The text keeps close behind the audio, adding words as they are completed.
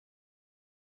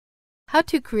How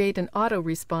to create an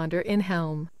autoresponder in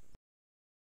Helm.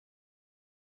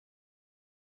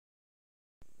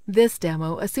 This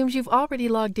demo assumes you've already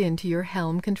logged into your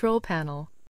Helm control panel.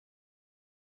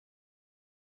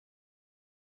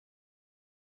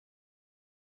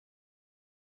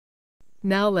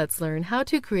 Now let's learn how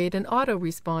to create an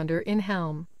autoresponder in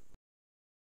Helm.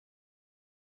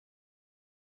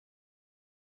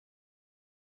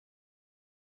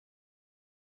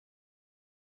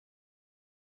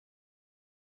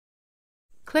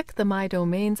 Click the My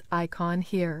Domains icon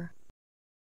here.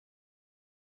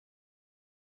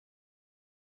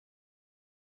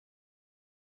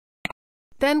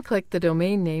 Then click the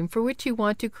domain name for which you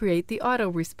want to create the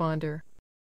autoresponder.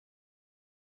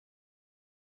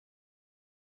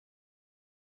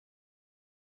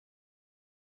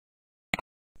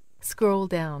 Scroll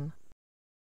down.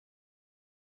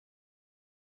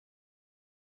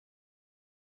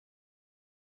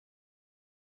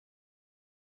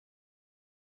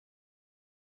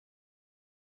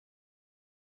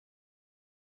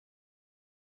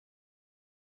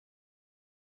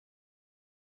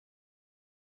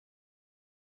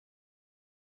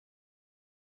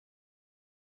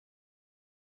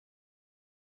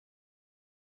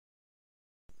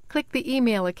 Click the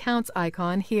Email Accounts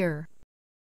icon here.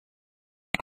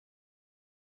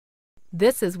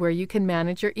 This is where you can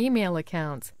manage your email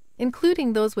accounts,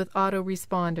 including those with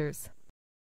autoresponders.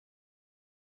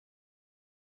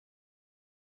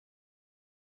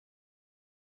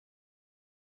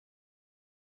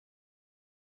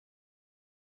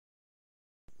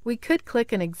 We could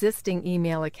click an existing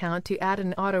email account to add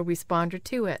an autoresponder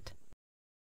to it.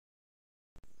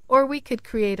 Or we could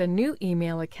create a new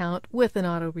email account with an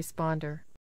autoresponder.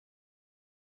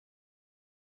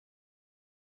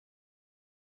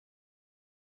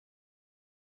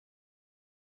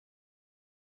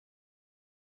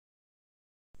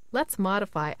 Let's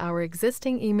modify our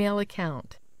existing email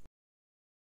account.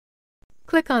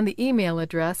 Click on the email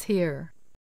address here.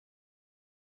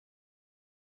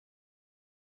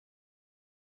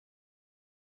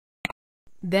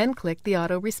 Then click the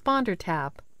Autoresponder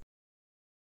tab.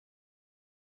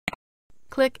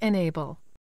 Click Enable.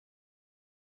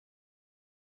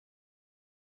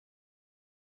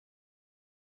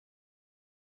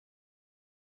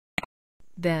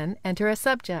 Then enter a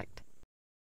subject.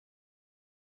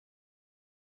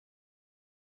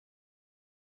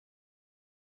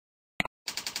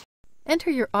 Enter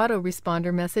your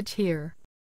autoresponder message here.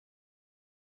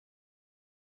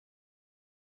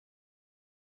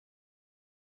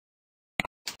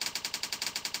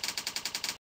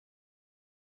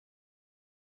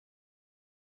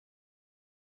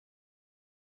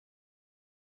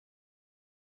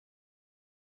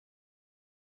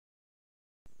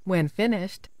 When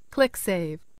finished, click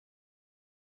Save.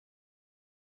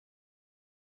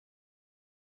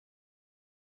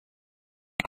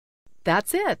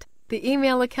 That's it! The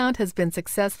email account has been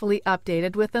successfully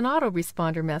updated with an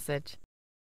autoresponder message.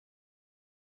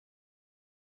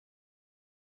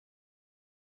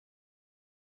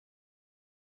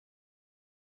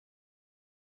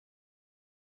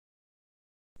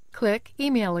 Click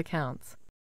Email Accounts.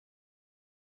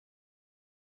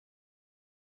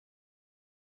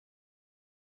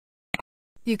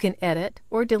 You can edit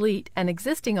or delete an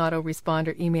existing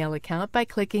autoresponder email account by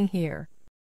clicking here.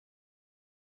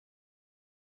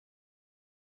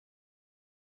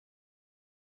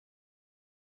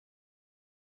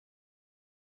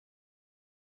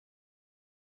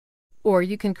 Or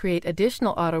you can create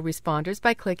additional autoresponders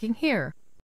by clicking here.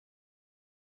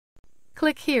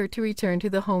 Click here to return to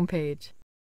the home page.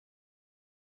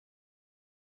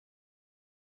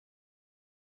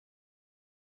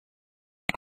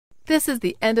 This is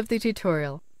the end of the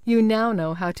tutorial. You now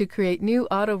know how to create new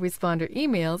autoresponder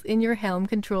emails in your Helm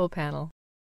control panel.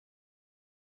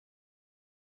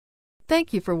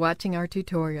 Thank you for watching our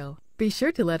tutorial. Be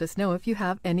sure to let us know if you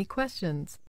have any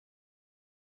questions.